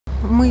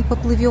мы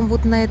поплывем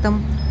вот на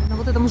этом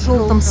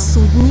желтом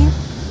судне.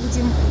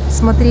 Будем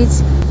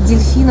смотреть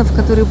дельфинов,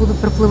 которые будут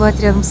проплывать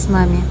рядом с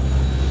нами.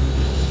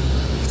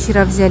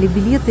 Вчера взяли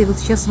билеты, и вот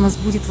сейчас у нас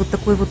будет вот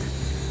такой вот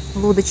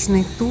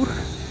лодочный тур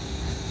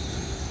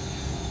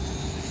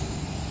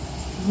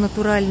в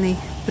натуральной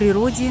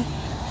природе.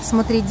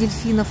 Смотреть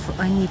дельфинов,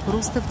 а не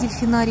просто в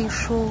дельфинарии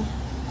шоу.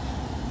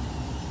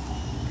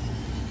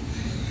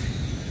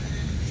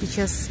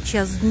 Сейчас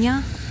час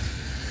дня,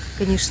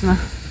 конечно,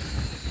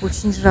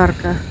 очень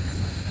жарко.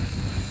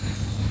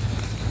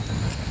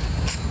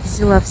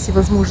 Взяла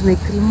всевозможные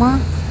крема,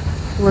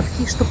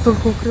 платки, чтобы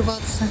только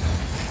укрываться.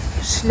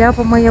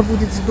 Шляпа моя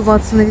будет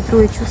сдуваться на ветру,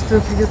 я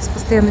чувствую, придется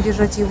постоянно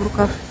держать ее в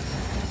руках.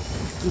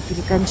 Такие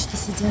пеликанчики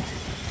сидят.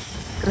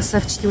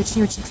 Красавчики,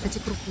 очень-очень, кстати,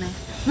 крупные.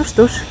 Ну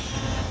что ж,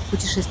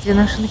 путешествие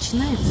наше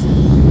начинается.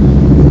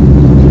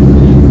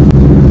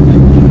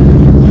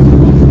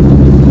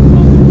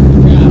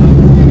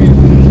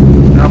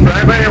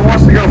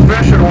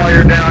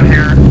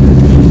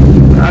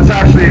 That's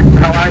actually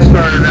how I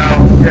started out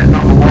getting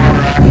on the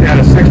water. I actually had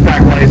a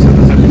six-pack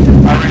license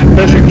and I ran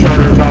fishing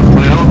charters off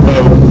my own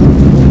boat.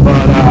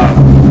 But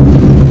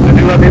I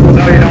do let people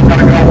know you don't got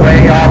to go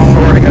way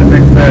offshore to get a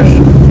big fish.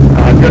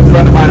 A good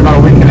friend of mine about a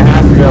week and a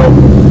half ago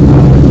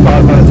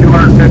caught about a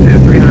 250 to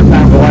 300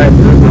 pound fillet of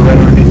grouper right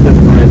underneath this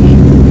bridge.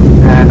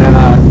 And then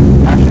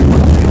actually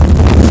went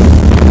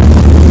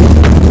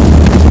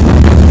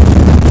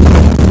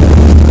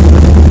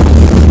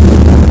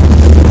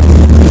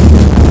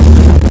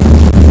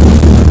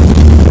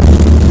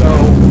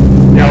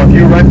if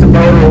you rent a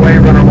boat or a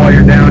wave runner while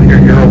you're down here,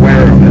 you're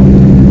aware of it.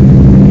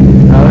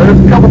 There's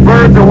a couple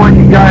birds I want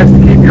you guys to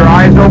keep your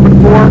eyes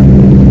open for.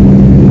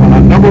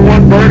 Number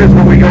one bird is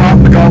when we go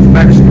off the Gulf of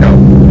Mexico.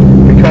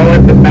 We call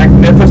it the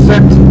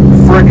magnificent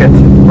frigate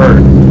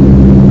bird.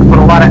 I put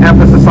a lot of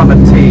emphasis on the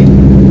T,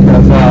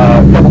 because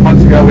a couple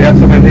months ago we had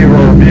somebody leave a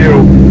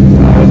review.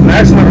 It was an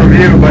excellent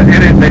review, but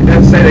in it they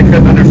did say they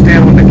couldn't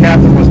understand what the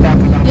captain was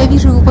talking about. Я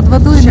вижу его под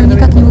водой, но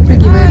никак не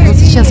выпрыгивает. Вот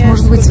сейчас,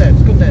 может быть,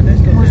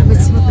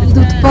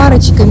 идут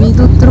парочками,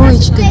 идут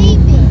троечками,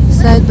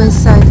 side by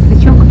side,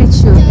 плечом к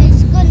плечу.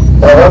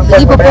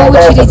 Либо по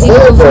очереди,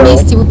 либо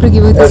вместе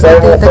выпрыгивают из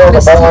воды. Так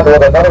красиво.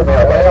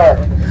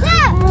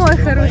 Ой,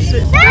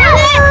 хороший.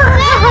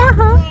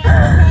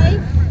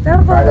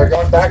 Давай.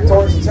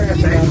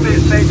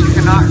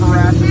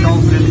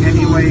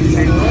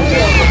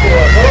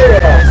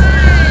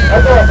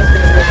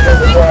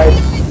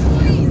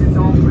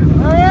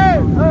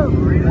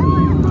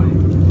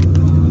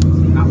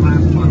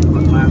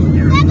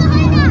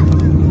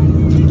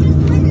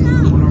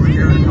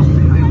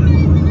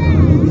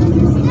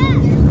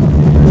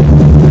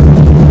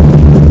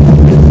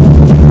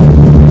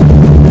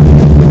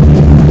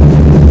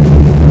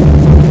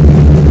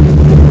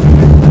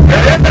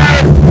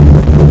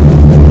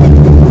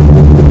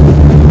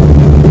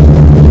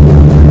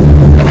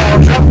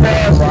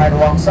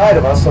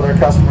 Of us, so their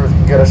customers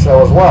can get a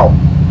show as well.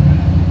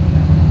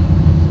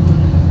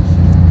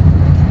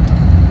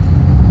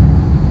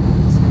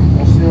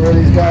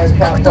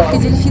 Как только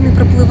дельфины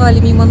проплывали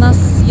мимо нас,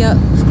 я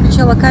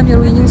включала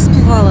камеру и не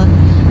успевала.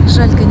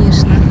 Жаль,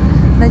 конечно.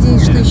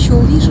 Надеюсь, что еще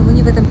увижу, но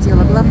не в этом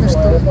дело. Главное,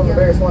 что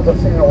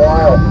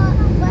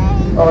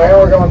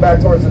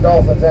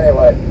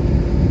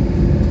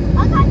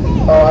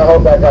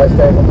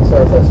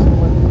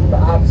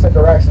opposite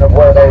direction of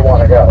where they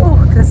want to go.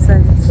 Ох,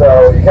 красавец.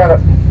 So you kind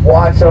of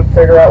watch them,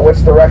 figure out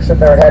which direction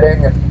they're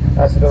heading, and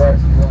that's the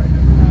direction you're going.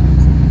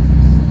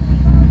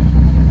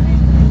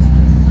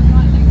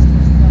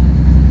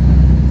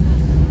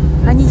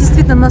 Они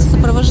действительно нас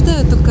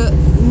сопровождают, только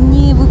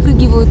не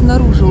выпрыгивают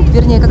наружу.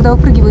 Вернее, когда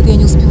выпрыгивают, я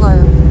не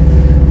успеваю.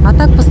 А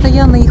так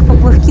постоянно их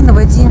поплавки на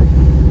воде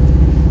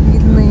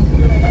видны.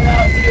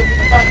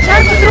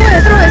 Сейчас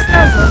трое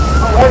сразу.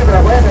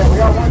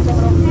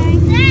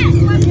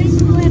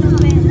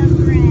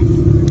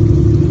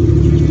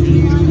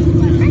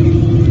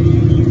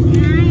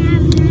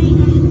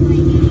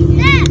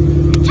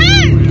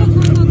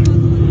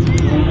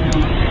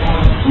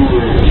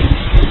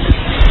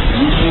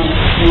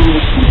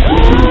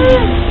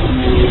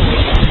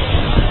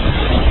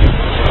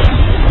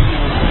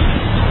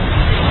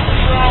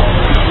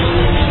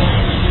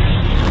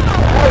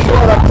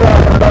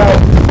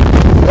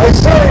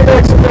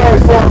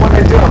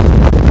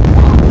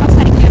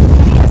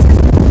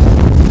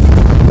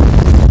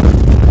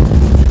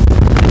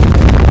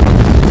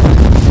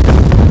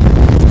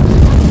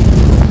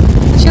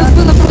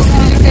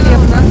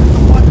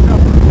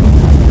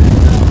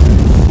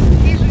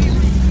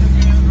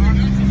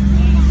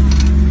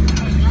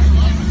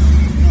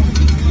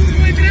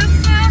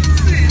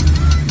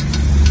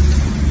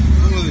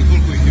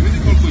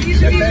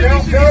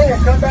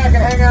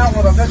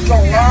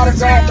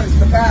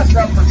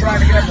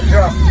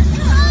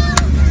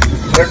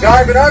 They're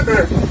diving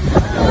under.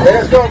 They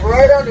just go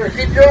right under.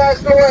 Keep your eyes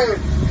on the wave.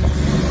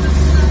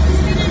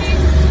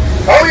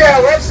 Oh yeah,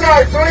 left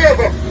side, 3 of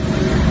them.